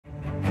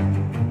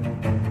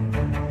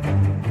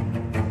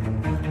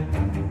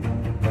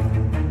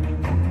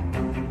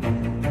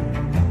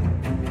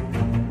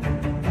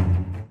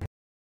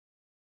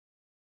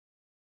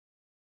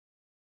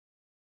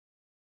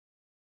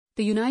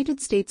The United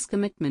States'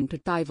 commitment to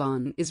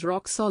Taiwan is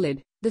rock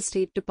solid, the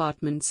State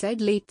Department said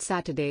late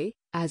Saturday,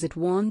 as it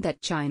warned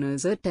that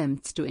China's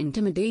attempts to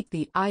intimidate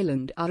the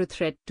island are a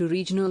threat to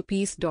regional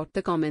peace.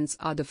 The comments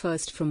are the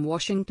first from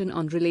Washington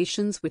on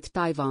relations with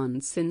Taiwan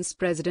since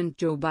President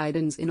Joe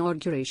Biden's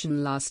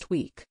inauguration last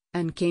week,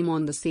 and came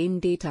on the same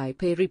day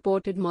Taipei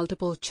reported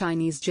multiple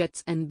Chinese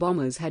jets and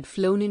bombers had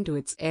flown into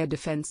its air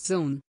defense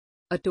zone.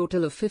 A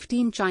total of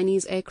 15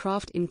 Chinese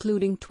aircraft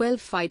including 12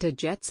 fighter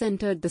jets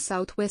entered the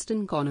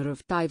southwestern corner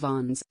of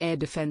Taiwan's air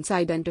defense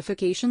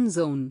identification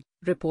zone,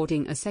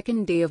 reporting a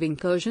second day of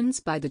incursions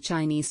by the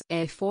Chinese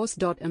Air Force.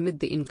 Amid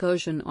the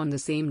incursion on the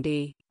same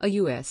day, a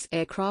U.S.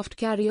 aircraft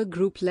carrier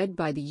group led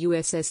by the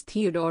USS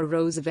Theodore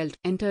Roosevelt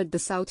entered the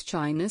South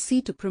China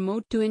Sea to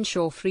promote to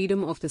ensure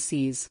freedom of the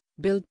seas,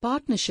 build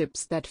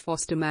partnerships that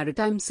foster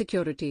maritime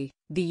security,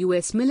 the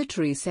U.S.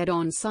 military said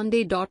on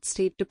Sunday.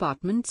 State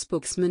Department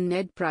spokesman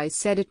Ned Price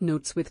said it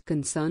notes with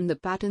concern the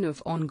pattern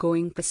of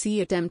ongoing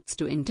sea attempts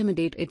to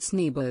intimidate its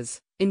neighbors,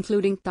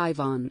 including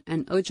Taiwan,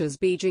 and urges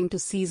Beijing to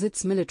cease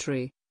its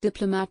military,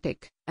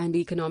 diplomatic, and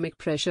economic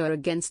pressure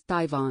against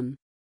Taiwan.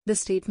 The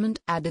statement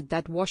added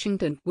that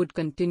Washington would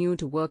continue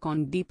to work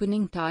on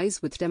deepening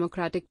ties with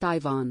democratic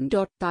Taiwan.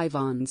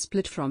 Taiwan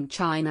split from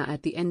China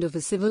at the end of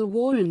a civil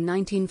war in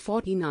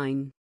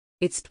 1949.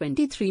 Its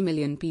 23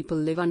 million people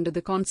live under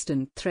the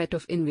constant threat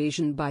of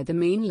invasion by the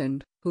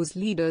mainland, whose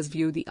leaders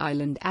view the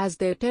island as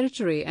their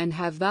territory and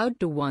have vowed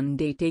to one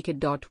day take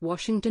it.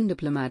 Washington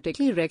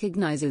diplomatically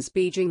recognizes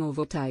Beijing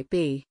over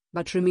Taipei,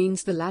 but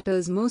remains the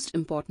latter's most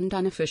important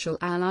unofficial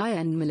ally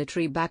and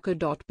military backer.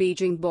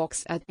 Beijing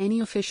balks at any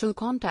official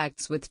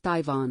contacts with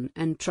Taiwan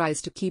and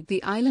tries to keep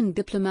the island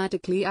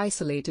diplomatically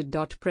isolated.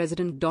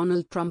 President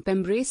Donald Trump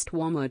embraced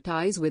warmer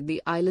ties with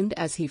the island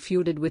as he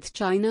feuded with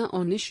China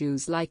on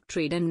issues like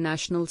trade and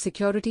national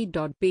security.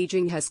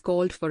 Beijing has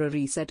called for a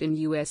reset in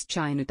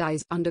U.S.-China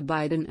ties under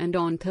Biden and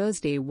on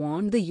Thursday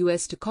warned the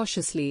U.S. to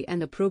cautiously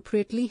and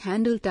appropriately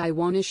handle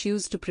Taiwan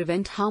issues to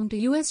prevent harm to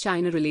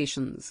U.S.-China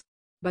relations.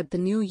 But the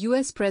new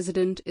U.S.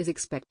 president is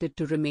expected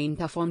to remain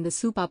tough on the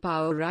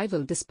superpower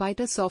rival despite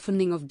a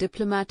softening of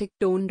diplomatic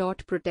tone.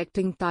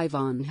 Protecting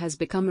Taiwan has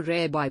become a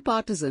rare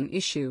bipartisan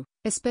issue,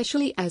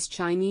 especially as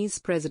Chinese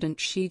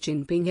President Xi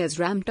Jinping has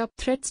ramped up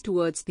threats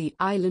towards the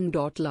island.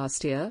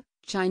 Last year,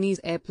 Chinese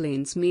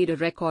airplanes made a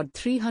record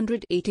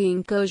 380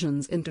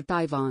 incursions into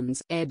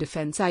Taiwan's air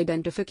defense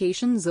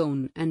identification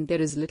zone, and there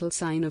is little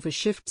sign of a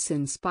shift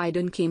since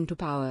Biden came to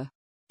power.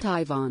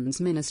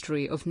 Taiwan's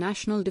Ministry of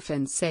National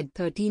Defense said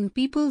 13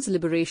 People's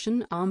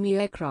Liberation Army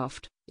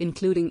aircraft,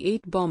 including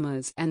 8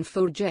 bombers and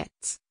 4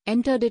 jets,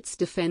 entered its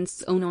defense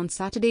zone on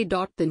Saturday.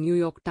 The New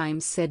York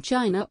Times said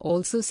China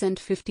also sent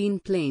 15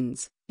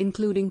 planes,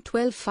 including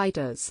 12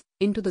 fighters,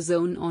 into the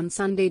zone on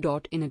Sunday.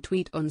 In a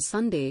tweet on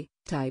Sunday,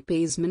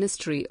 Taipei's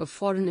Ministry of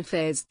Foreign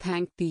Affairs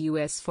thanked the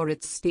U.S. for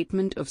its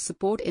statement of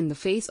support in the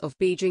face of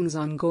Beijing's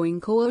ongoing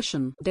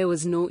coercion. There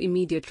was no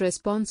immediate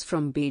response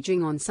from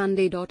Beijing on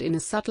Sunday. In a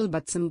subtle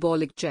but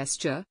symbolic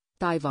gesture,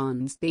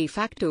 Taiwan's de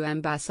facto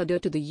ambassador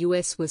to the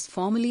U.S. was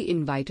formally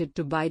invited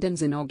to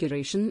Biden's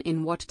inauguration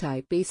in what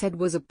Taipei said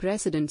was a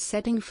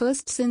precedent-setting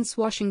first since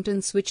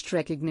Washington switched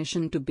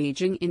recognition to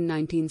Beijing in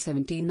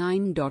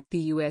 1979. The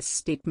U.S.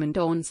 statement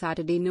on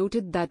Saturday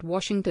noted that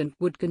Washington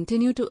would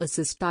continue to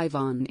assist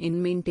Taiwan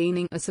in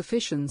maintaining a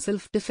sufficient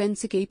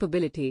self-defense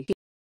capability.